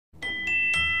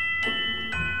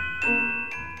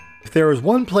If there is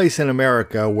one place in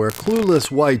America where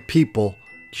clueless white people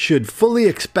should fully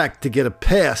expect to get a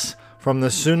pass from the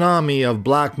tsunami of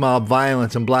black mob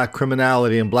violence and black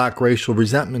criminality and black racial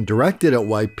resentment directed at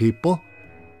white people,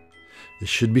 it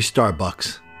should be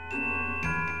Starbucks.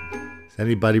 Does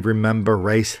anybody remember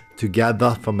Race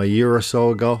Together from a year or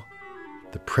so ago?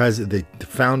 The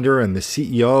founder and the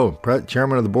CEO and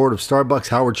chairman of the board of Starbucks,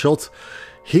 Howard Schultz,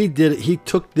 he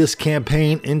took this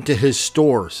campaign into his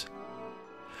stores,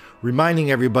 reminding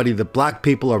everybody that black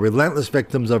people are relentless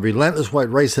victims of relentless white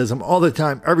racism all the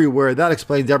time, everywhere. That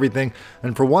explains everything.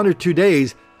 And for 1 or 2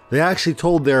 days, they actually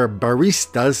told their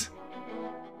baristas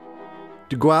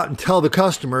to go out and tell the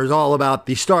customers all about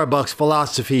the Starbucks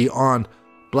philosophy on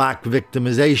black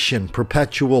victimization,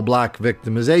 perpetual black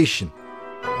victimization.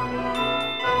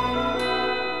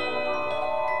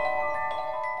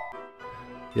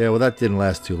 Yeah, well, that didn't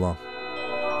last too long.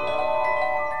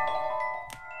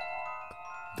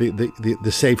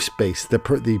 The safe space, the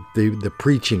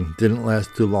preaching didn't last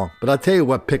too long. But I'll tell you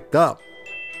what picked up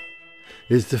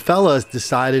is the fellas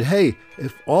decided, hey,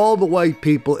 if all the white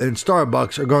people in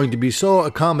Starbucks are going to be so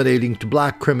accommodating to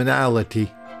black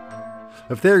criminality,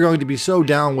 if they're going to be so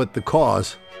down with the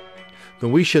cause,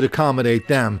 then we should accommodate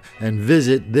them and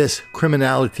visit this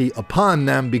criminality upon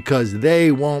them, because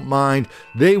they won't mind.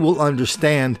 They will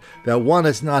understand that 1,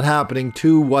 it's not happening,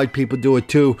 2, white people do it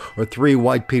too, or 3,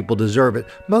 white people deserve it.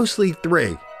 Mostly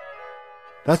 3.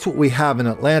 That's what we have in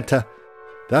Atlanta.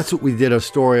 That's what we did a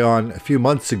story on a few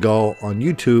months ago on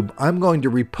YouTube. I'm going to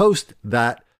repost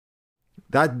that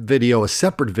video, a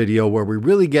separate video, where we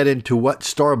really get into what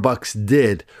Starbucks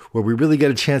did, where we really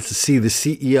get a chance to see the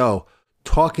CEO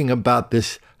talking about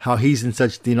this, how he's in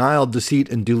such denial, deceit,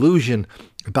 and delusion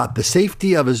about the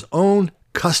safety of his own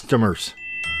customers.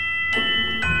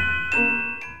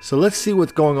 So let's see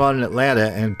what's going on in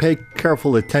Atlanta, and pay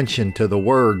careful attention to the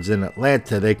words in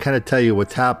Atlanta. They kind of tell you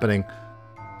what's happening,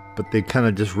 but they kind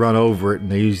of just run over it,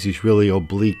 and they use these really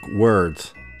oblique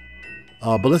words.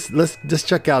 But let's just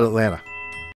check out Atlanta.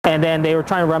 And then they were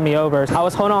trying to run me over. I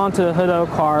was holding on to the hood of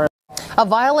the car. A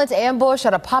violent ambush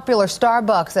at a popular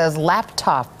Starbucks as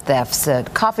laptop thefts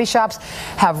at coffee shops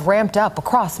have ramped up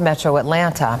across Metro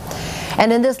Atlanta.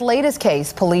 And in this latest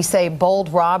case, police say bold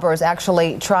robbers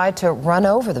actually tried to run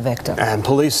over the victim. And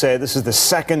police say this is the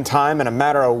second time in a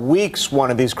matter of weeks one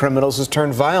of these criminals has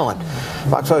turned violent.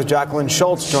 Fox 5's Jacqueline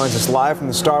Schultz joins us live from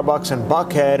the Starbucks in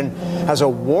Buckhead and has a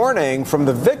warning from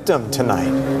the victim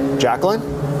tonight. Jacqueline?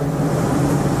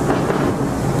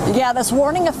 Yeah, this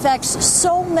warning affects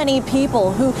so many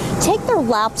people who take their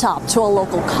laptop to a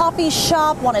local coffee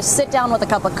shop, want to sit down with a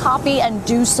cup of coffee and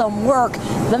do some work.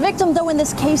 The victim, though, in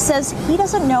this case says he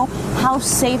doesn't know how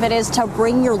safe it is to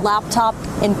bring your laptop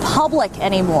in public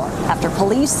anymore after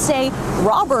police say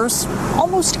robbers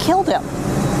almost killed him.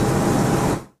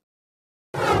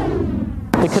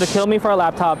 They could have killed me for a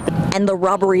laptop. And the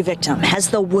robbery victim has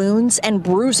the wounds and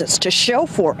bruises to show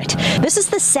for it. This is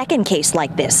the second case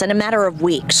like this in a matter of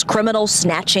weeks. Criminals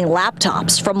snatching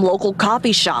laptops from local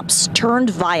coffee shops turned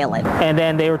violent. And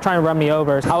then they were trying to run me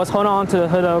over. I was holding on to the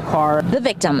hood of the car. The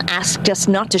victim asked us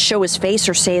not to show his face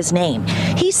or say his name.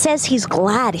 He says he's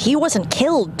glad he wasn't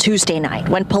killed Tuesday night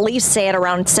when police say at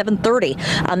around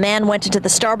 7:30, a man went into the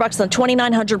Starbucks on the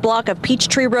 2900 block of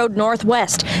Peachtree Road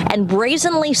Northwest and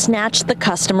brazenly snatched the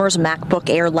customer's MacBook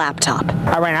Air laptop.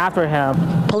 I ran after him.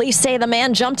 Police say the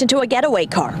man jumped into a getaway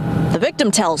car. The victim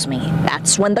tells me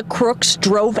that's when the crooks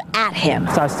drove at him.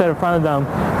 So I stood in front of them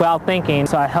without thinking,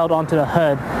 so I held onto the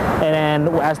hood, and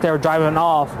then as they were driving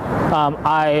off,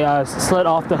 I slid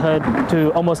off the hood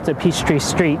to almost to Peachtree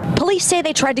Street. Police say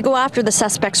they tried to go after the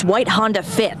suspect's white Honda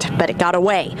Fit, but it got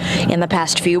away. In the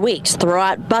past few weeks,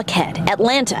 throughout Buckhead,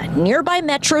 Atlanta, nearby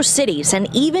metro cities, and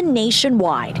even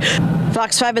nationwide,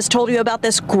 Fox 5 has told you about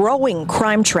this growing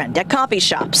crime trend at coffee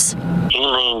shops. He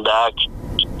leaned back,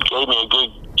 gave me a good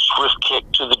swift kick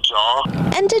to the jaw.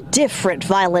 And a different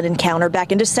violent encounter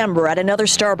back in December at another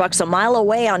Starbucks a mile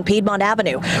away on Piedmont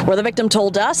Avenue, where the victim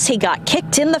told us he got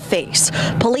kicked in the face.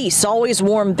 Police always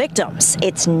warn victims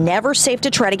it's never safe to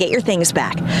try to get your things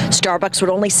back. Starbucks would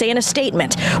only say in a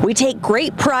statement, "We take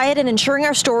great pride in ensuring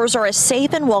our stores are a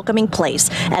safe and welcoming place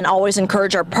and always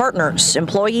encourage our partners,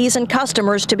 employees, and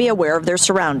customers to be aware of their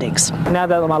surroundings." Now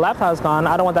that my laptop is gone,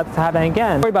 I don't want that to happen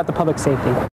again. Worry about the public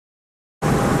safety.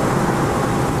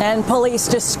 And police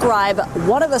describe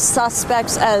one of the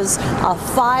suspects as a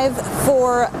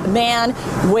 5'4" man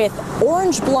with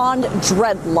orange blonde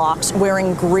dreadlocks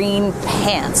wearing green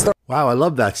pants. Wow, I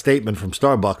love that statement from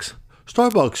Starbucks.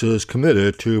 Starbucks is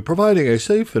committed to providing a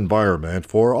safe environment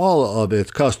for all of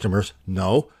its customers.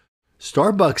 No,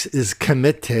 Starbucks is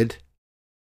committed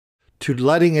to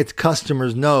letting its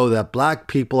customers know that black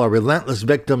people are relentless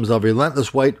victims of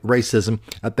relentless white racism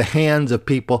at the hands of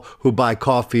people who buy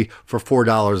coffee for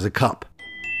 $4 a cup.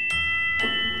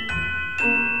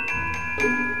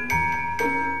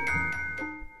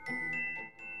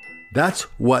 That's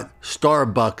what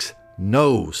Starbucks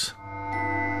knows.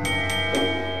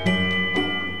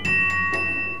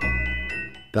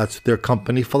 That's their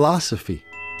company philosophy.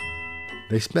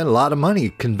 They spent a lot of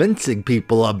money convincing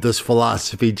people of this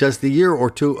philosophy just a year or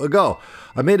two ago.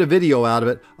 I made a video out of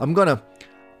it.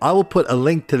 I will put a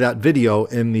link to that video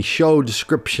in the show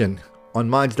description on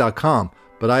Minds.com,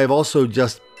 but I have also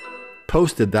just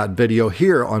posted that video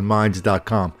here on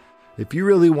Minds.com. If you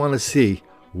really want to see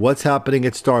what's happening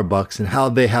at Starbucks and how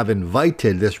they have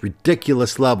invited this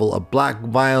ridiculous level of black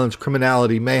violence,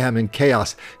 criminality, mayhem, and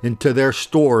chaos into their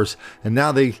stores, and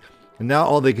now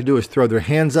all they can do is throw their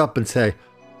hands up and say,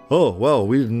 "Oh, well,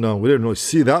 we didn't really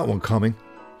see that one coming."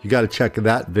 You got to check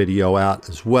that video out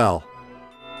as well.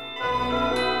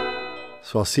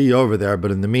 So I'll see you over there.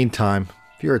 But in the meantime,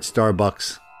 if you're at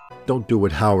Starbucks, don't do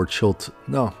what Howard Schultz.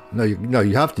 No,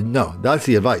 you have to. No, that's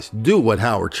the advice. Do what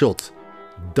Howard Schultz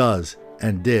does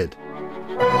and did.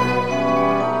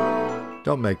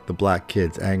 Don't make the black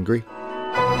kids angry.